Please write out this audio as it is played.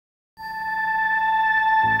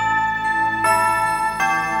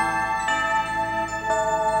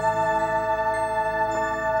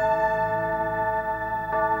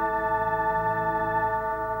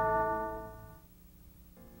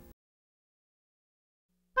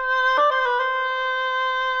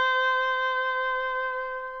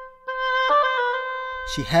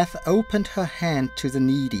She hath opened her hand to the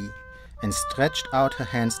needy, and stretched out her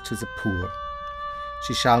hands to the poor.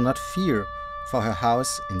 She shall not fear for her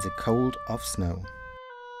house in the cold of snow.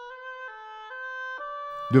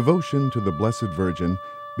 Devotion to the Blessed Virgin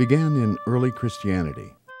began in early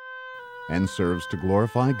Christianity and serves to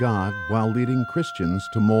glorify God while leading Christians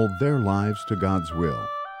to mold their lives to God's will.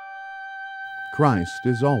 Christ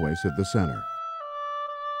is always at the center.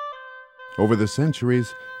 Over the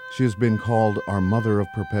centuries, she has been called our Mother of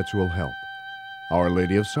Perpetual Help, Our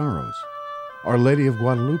Lady of Sorrows, Our Lady of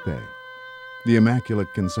Guadalupe, the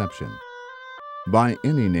Immaculate Conception. By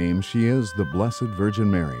any name, she is the Blessed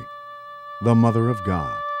Virgin Mary, the Mother of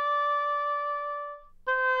God.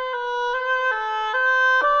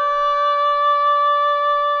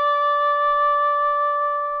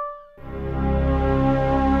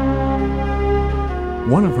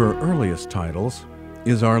 One of her earliest titles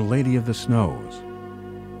is Our Lady of the Snows.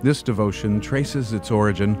 This devotion traces its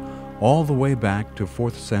origin all the way back to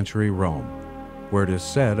 4th century Rome, where it is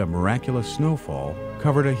said a miraculous snowfall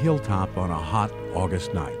covered a hilltop on a hot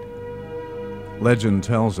August night. Legend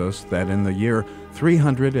tells us that in the year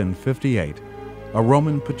 358, a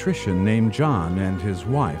Roman patrician named John and his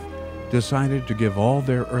wife decided to give all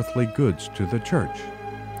their earthly goods to the church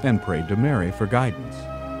and prayed to Mary for guidance.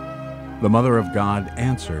 The Mother of God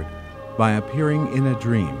answered by appearing in a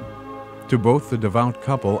dream to both the devout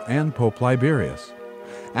couple and Pope Liberius,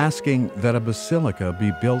 asking that a basilica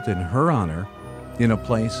be built in her honor in a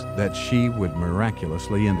place that she would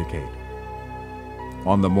miraculously indicate.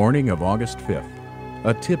 On the morning of August 5th,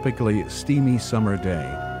 a typically steamy summer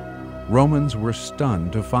day, Romans were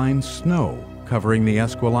stunned to find snow covering the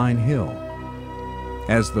Esquiline Hill.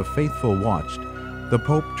 As the faithful watched, the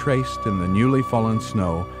Pope traced in the newly fallen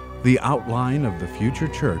snow the outline of the future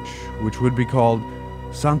church, which would be called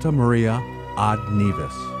Santa Maria ad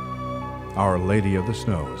Nevis, Our Lady of the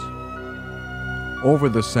Snows. Over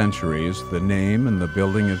the centuries, the name and the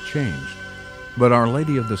building have changed, but Our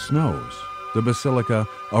Lady of the Snows, the basilica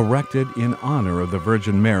erected in honor of the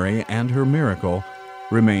Virgin Mary and her miracle,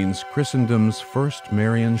 remains Christendom's first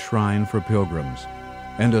Marian shrine for pilgrims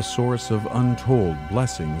and a source of untold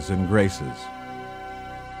blessings and graces.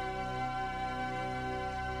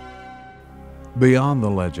 Beyond the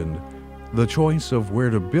legend, the choice of where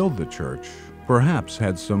to build the church perhaps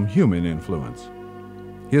had some human influence.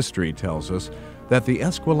 History tells us that the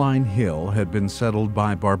Esquiline Hill had been settled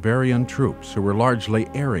by barbarian troops who were largely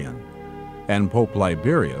Arian, and Pope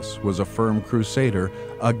Liberius was a firm crusader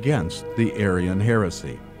against the Arian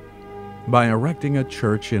heresy. By erecting a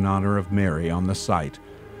church in honor of Mary on the site,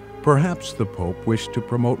 perhaps the Pope wished to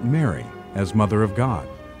promote Mary as Mother of God,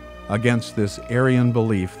 against this Arian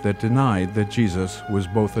belief that denied that Jesus was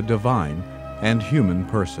both a divine and human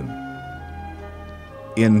person.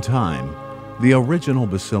 In time, the original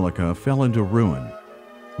basilica fell into ruin,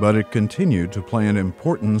 but it continued to play an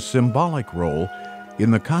important symbolic role in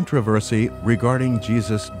the controversy regarding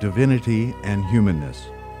Jesus' divinity and humanness.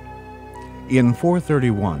 In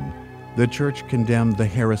 431, the Church condemned the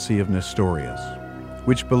heresy of Nestorius,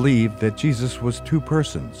 which believed that Jesus was two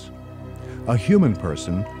persons, a human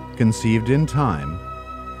person conceived in time,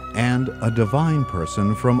 and a divine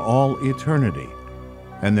person from all eternity,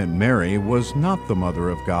 and that Mary was not the Mother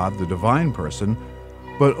of God, the divine person,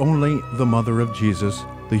 but only the Mother of Jesus,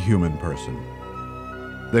 the human person.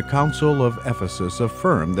 The Council of Ephesus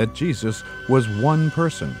affirmed that Jesus was one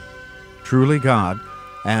person, truly God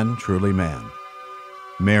and truly man.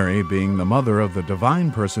 Mary, being the mother of the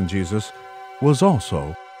divine person Jesus, was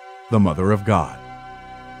also the Mother of God.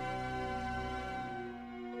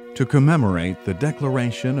 To commemorate the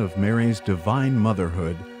declaration of Mary's divine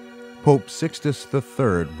motherhood, Pope Sixtus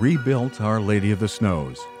III rebuilt Our Lady of the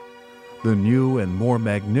Snows. The new and more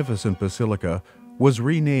magnificent basilica was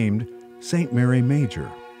renamed St. Mary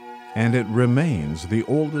Major, and it remains the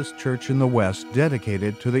oldest church in the West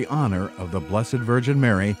dedicated to the honor of the Blessed Virgin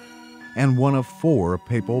Mary and one of 4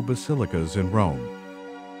 papal basilicas in Rome.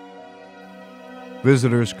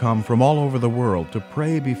 Visitors come from all over the world to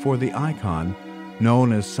pray before the icon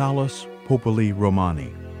known as Salus Populi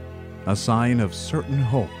Romani, a sign of certain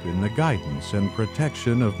hope in the guidance and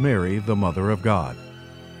protection of Mary, the Mother of God.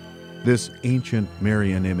 This ancient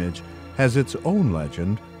Marian image has its own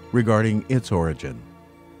legend regarding its origin.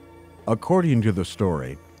 According to the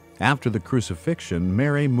story, after the crucifixion,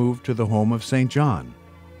 Mary moved to the home of St. John,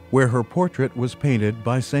 where her portrait was painted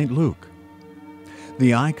by St. Luke.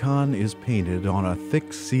 The icon is painted on a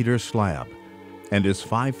thick cedar slab and is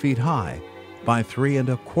 5 feet high by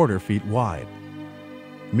 3¼ feet wide.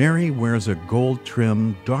 Mary wears a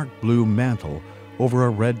gold-trimmed dark blue mantle over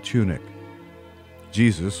a red tunic.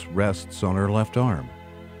 Jesus rests on her left arm,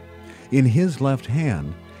 In his left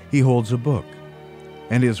hand, he holds a book,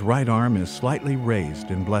 and his right arm is slightly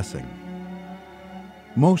raised in blessing.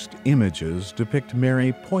 Most images depict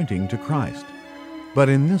Mary pointing to Christ, but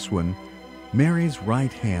in this one, Mary's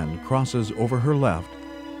right hand crosses over her left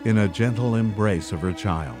in a gentle embrace of her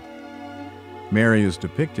child. Mary is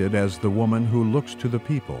depicted as the woman who looks to the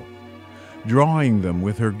people, drawing them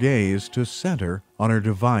with her gaze to center on her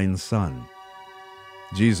divine Son.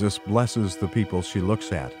 Jesus blesses the people she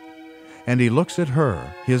looks at, and he looks at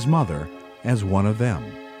her, his mother, as one of them,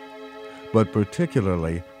 but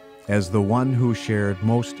particularly as the one who shared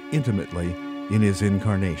most intimately in his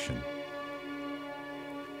incarnation.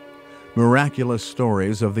 Miraculous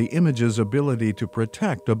stories of the image's ability to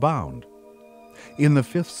protect abound. In the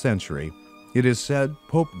 5th century, it is said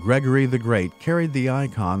Pope Gregory the Great carried the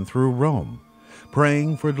icon through Rome,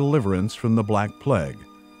 praying for deliverance from the Black Plague.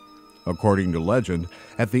 According to legend,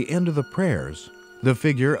 at the end of the prayers, the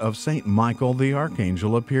figure of Saint Michael the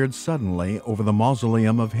Archangel appeared suddenly over the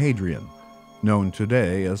mausoleum of Hadrian, known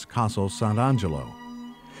today as Castle Sant'Angelo,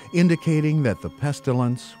 indicating that the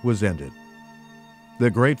pestilence was ended. The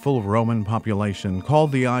grateful Roman population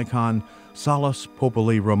called the icon Salus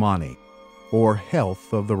Populi Romani, or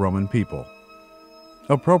Health of the Roman People.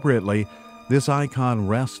 Appropriately, this icon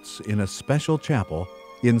rests in a special chapel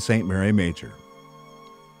in Santa Maria Maggiore.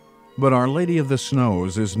 But Our Lady of the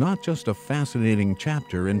Snows is not just a fascinating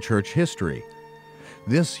chapter in church history.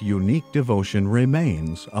 This unique devotion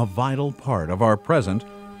remains a vital part of our present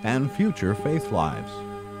and future faith lives.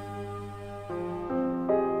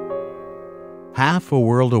 Half a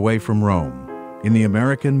world away from Rome, in the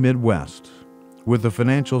American Midwest, with the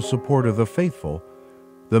financial support of the faithful,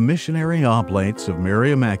 the missionary Oblates of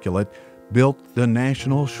Mary Immaculate built the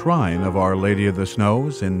National Shrine of Our Lady of the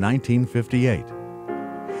Snows in 1958.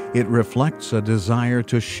 It reflects a desire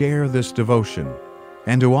to share this devotion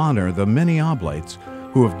and to honor the many Oblates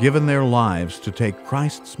who have given their lives to take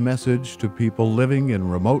Christ's message to people living in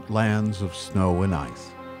remote lands of snow and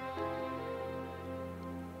ice.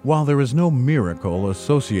 While there is no miracle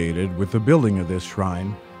associated with the building of this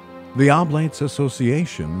shrine, the Oblates'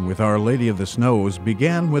 association with Our Lady of the Snows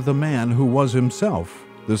began with a man who was himself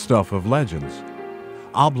the stuff of legends,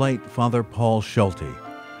 Oblate Father Paul Schulte,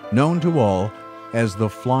 known to all as the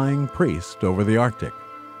Flying Priest over the Arctic.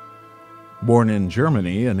 Born in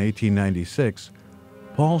Germany in 1896,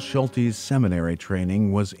 Paul Schulte's seminary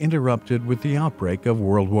training was interrupted with the outbreak of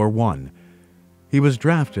World War I. He was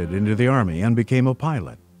drafted into the Army and became a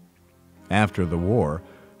pilot. After the war,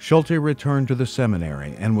 Schulte returned to the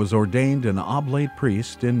seminary and was ordained an oblate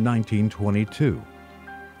priest in 1922.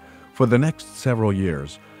 For the next several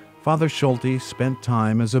years, Father Schulte spent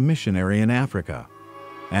time as a missionary in Africa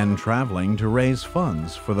and traveling to raise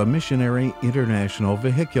funds for the Missionary International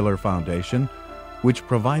Vehicular Foundation, which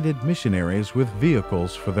provided missionaries with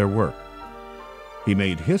vehicles for their work. He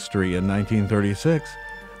made history in 1936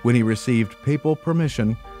 when he received papal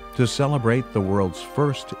permission to celebrate the world's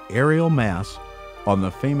first aerial mass on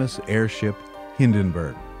the famous airship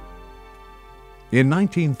Hindenburg. In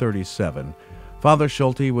 1937, Father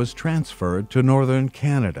Schulte was transferred to northern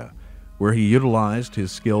Canada, where he utilized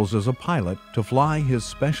his skills as a pilot to fly his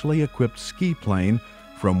specially equipped ski plane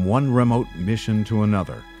from one remote mission to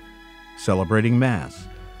another, celebrating Mass,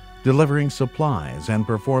 delivering supplies, and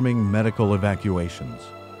performing medical evacuations.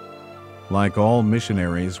 Like all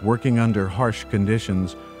missionaries working under harsh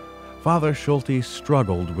conditions, Father Schulte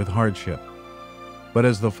struggled with hardship. But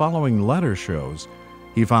as the following letter shows,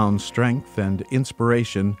 he found strength and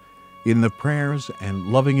inspiration in the prayers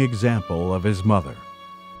and loving example of his mother.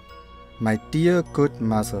 My dear good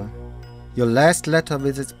mother, your last letter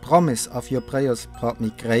with its promise of your prayers brought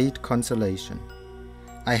me great consolation.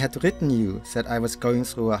 I had written you that I was going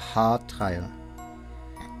through a hard trial.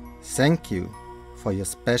 Thank you for your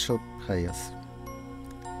special prayers.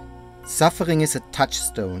 Suffering is a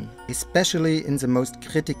touchstone, especially in the most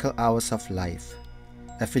critical hours of life.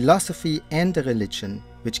 A philosophy and a religion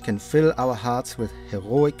which can fill our hearts with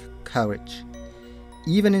heroic courage,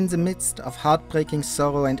 even in the midst of heartbreaking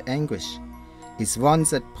sorrow and anguish, is one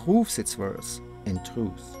that proves its worth and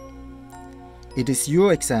truth. It is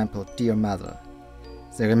your example, dear Mother,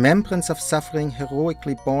 the remembrance of suffering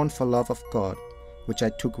heroically borne for love of God, which I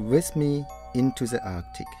took with me into the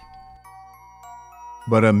Arctic.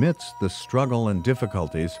 But amidst the struggle and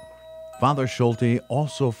difficulties, Father Schulte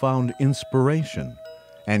also found inspiration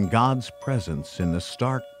and God's presence in the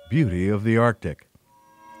stark beauty of the Arctic.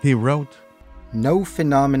 He wrote, "No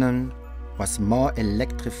phenomenon was more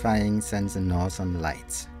electrifying than the Northern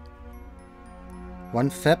Lights. One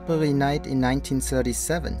February night in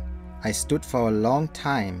 1937, I stood for a long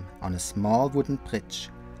time on a small wooden bridge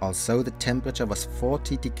although the temperature was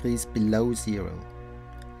 40 degrees below zero.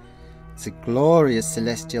 The glorious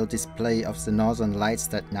celestial display of the northern lights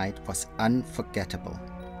that night was unforgettable.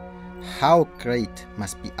 How great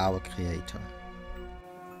must be our Creator!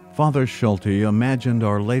 Father Schulte imagined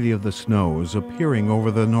Our Lady of the Snows appearing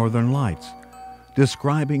over the northern lights,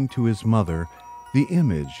 describing to his mother the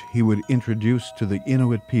image he would introduce to the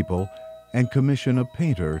Inuit people and commission a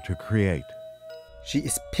painter to create. She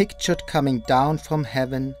is pictured coming down from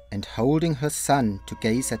heaven and holding her son to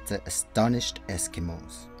gaze at the astonished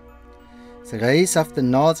Eskimos. The rays of the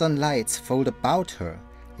northern lights fold about her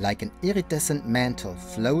like an iridescent mantle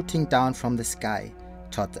floating down from the sky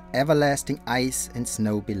toward the everlasting ice and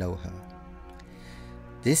snow below her.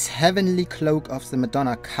 This heavenly cloak of the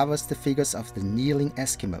Madonna covers the figures of the kneeling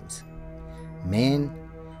Eskimos, men,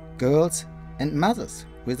 girls, and mothers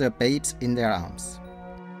with their babes in their arms.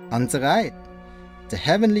 On the right, the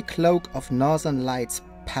heavenly cloak of northern lights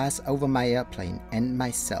pass over my airplane and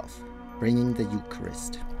myself, bringing the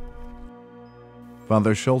Eucharist.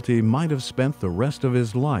 Father Schulte might have spent the rest of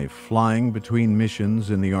his life flying between missions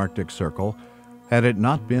in the Arctic Circle had it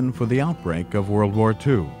not been for the outbreak of World War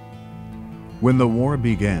II. When the war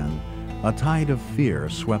began, a tide of fear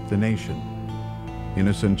swept the nation.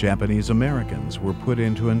 Innocent Japanese Americans were put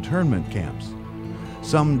into internment camps.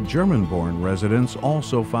 Some German-born residents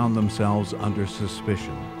also found themselves under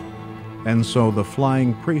suspicion. And so the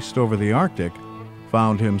flying priest over the Arctic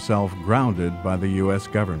found himself grounded by the U.S.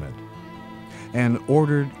 government and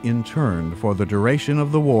ordered interned for the duration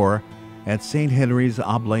of the war at St. Henry's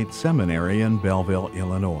Oblate Seminary in Belleville,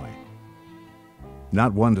 Illinois.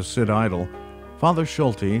 Not one to sit idle, Father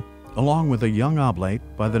Schulte, along with a young oblate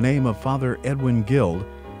by the name of Father Edwin Guild,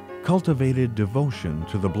 cultivated devotion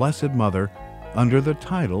to the Blessed Mother under the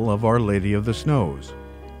title of Our Lady of the Snows.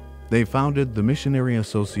 They founded the Missionary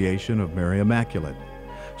Association of Mary Immaculate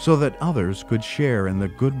so that others could share in the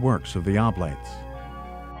good works of the Oblates.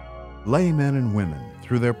 Laymen and women,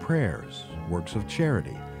 through their prayers, works of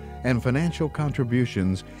charity, and financial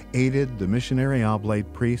contributions, aided the missionary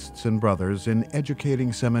oblate priests and brothers in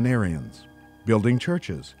educating seminarians, building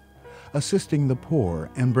churches, assisting the poor,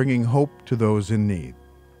 and bringing hope to those in need.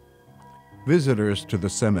 Visitors to the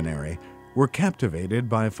seminary were captivated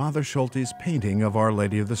by Father Schulte's painting of Our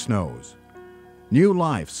Lady of the Snows. New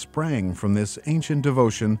life sprang from this ancient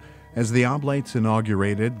devotion as the Oblates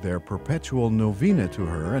inaugurated their perpetual novena to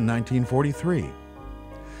her in 1943.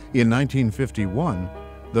 In 1951,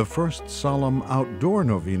 the first solemn outdoor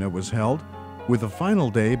novena was held, with the final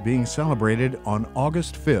day being celebrated on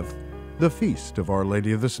August 5th, the Feast of Our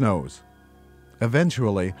Lady of the Snows.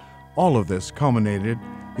 Eventually, all of this culminated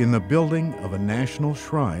in the building of a national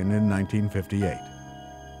shrine in 1958.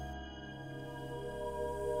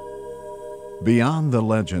 Beyond the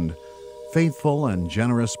legend, faithful and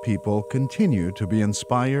generous people continue to be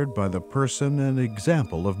inspired by the person and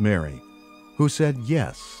example of Mary, who said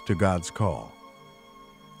yes to God's call.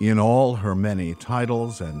 In all her many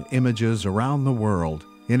titles and images around the world,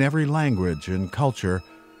 in every language and culture,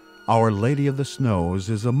 Our Lady of the Snows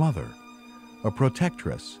is a mother, a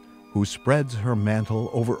protectress who spreads her mantle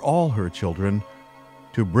over all her children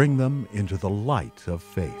to bring them into the light of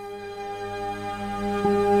faith.